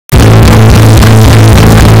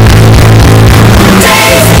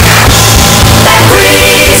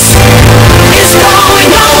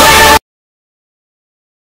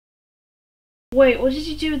Wait, what did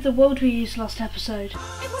you do with the world we used last episode?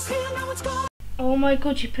 Oh my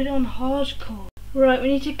god, you put it on hardcore. Right, we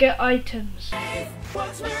need to get items.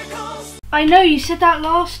 I know, you said that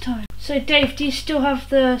last time. So Dave, do you still have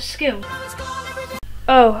the skill?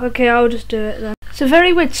 Oh, okay, I'll just do it then. It's a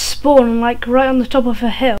very weird spawn, like right on the top of a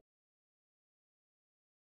hill.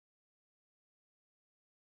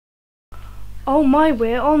 Oh my,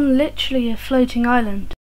 we're on literally a floating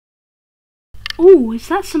island. Ooh, is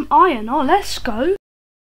that some iron? Oh, let's go.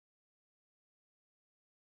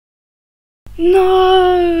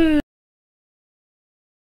 No!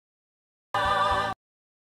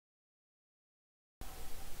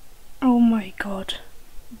 Oh my god.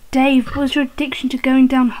 Dave, what's your addiction to going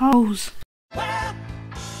down holes?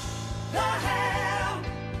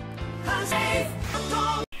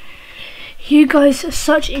 You guys are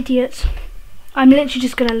such idiots. I'm literally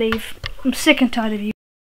just gonna leave. I'm sick and tired of you.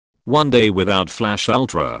 1 day without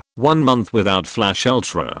flashultra, 1 month without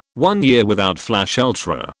flashultra, 1 year without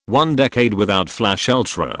flashultra, 1 decade without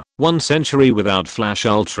flashultra, 1 century without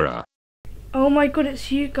flashultra. Oh my god,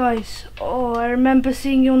 it's you guys. Oh, I remember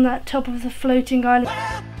seeing you on that top of the floating island.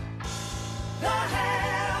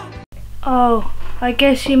 Oh, I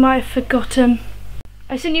guess you might have forgotten.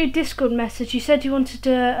 I sent you a Discord message. You said you wanted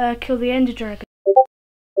to kill the Ender Dragon.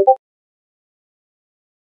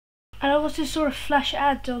 And I also saw a flash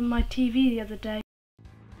ad on my TV the other day.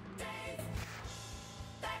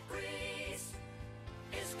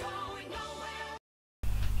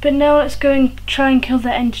 But now let's go and try and kill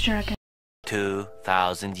the Ender Dragon.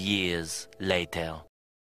 2,000 years later.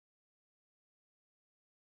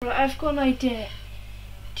 Right, I've got an idea.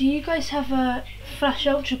 Do you guys have flash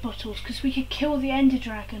ultra bottles? Because we could kill the Ender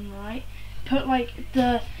Dragon, right? Put like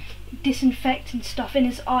the disinfectant stuff in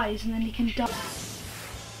his eyes and then he can die.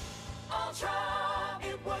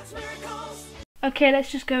 Okay,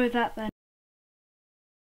 let's just go with that then.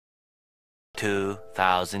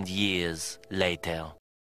 2,000 years later.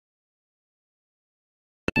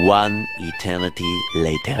 1 eternity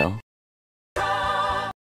later.